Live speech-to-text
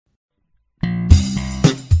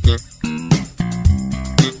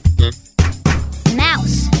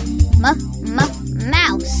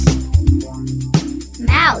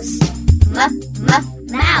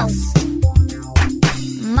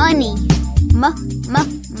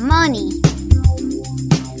money.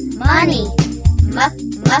 Money,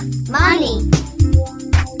 money.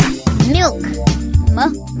 Milk,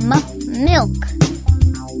 milk.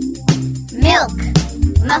 Milk,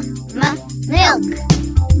 milk.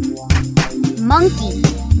 Monkey,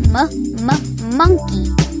 monkey.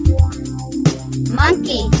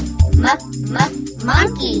 Monkey,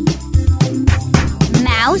 monkey.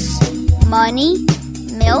 Mouse, money,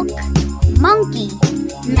 milk, monkey.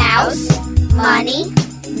 Mouse, money,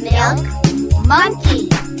 milk, monkey.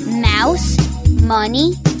 Mouse,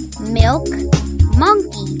 money, milk,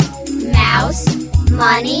 monkey. Mouse,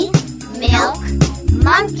 money, milk,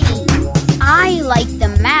 monkey. I like the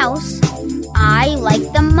mouse. I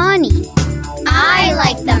like the money. I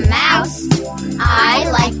like the mouse. I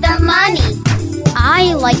like the money.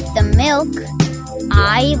 I like the milk.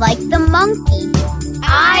 I like the monkey.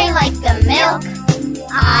 I like the milk.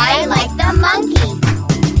 I like the monkey.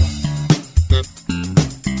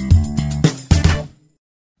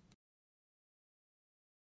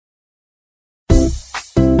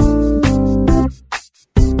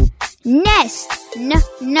 Nest,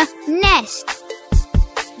 nest.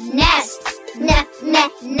 Nest,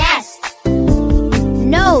 nest.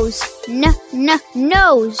 Nose, nose.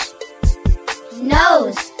 Nose, nose.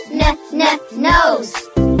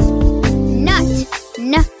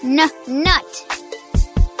 Nut, nut. Nut, nut.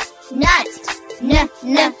 Net, net.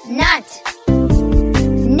 Net,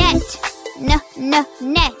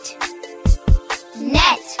 net.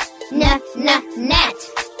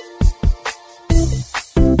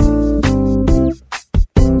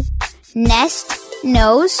 Nest,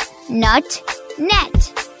 nose, nut, net.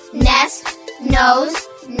 Nest, nose,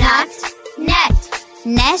 nut, net.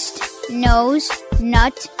 Nest, nose,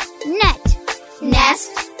 nut, net.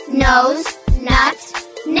 Nest, nose, nut,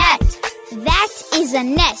 net. That is a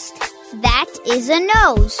nest. That is a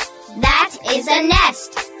nose. That is a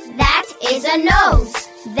nest. That is a nose.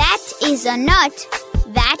 That is a nut.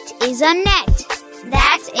 That is a net.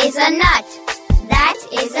 That is a nut. That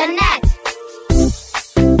is a net.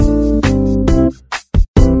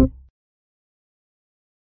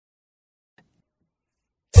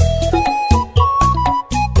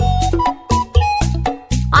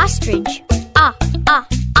 Ostrich,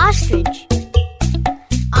 ostrich.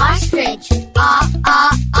 Ostrich,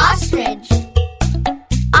 ostrich.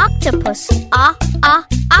 Octopus,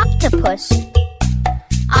 octopus.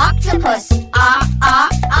 Octopus,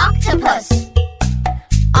 octopus.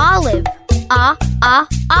 Olive,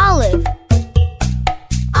 olive.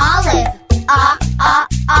 Olive,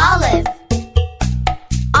 olive.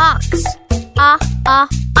 Ox, ox.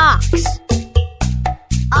 Ox, ox.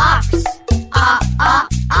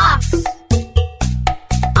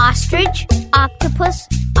 Ostrich, octopus,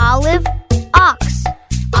 olive, ox.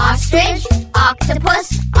 Ostrich,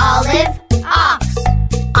 octopus, olive, ox.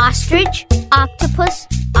 Ostrich, octopus,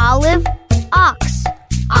 olive, ox.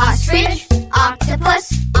 Ostrich,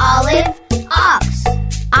 octopus, olive, ox.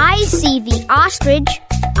 I see the ostrich.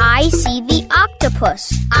 I see the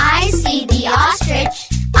octopus. I see the ostrich.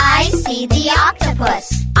 I see the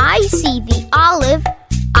octopus. I see the olive.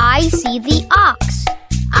 I see the ox.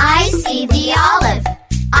 I see the olive.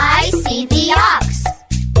 I see the ox.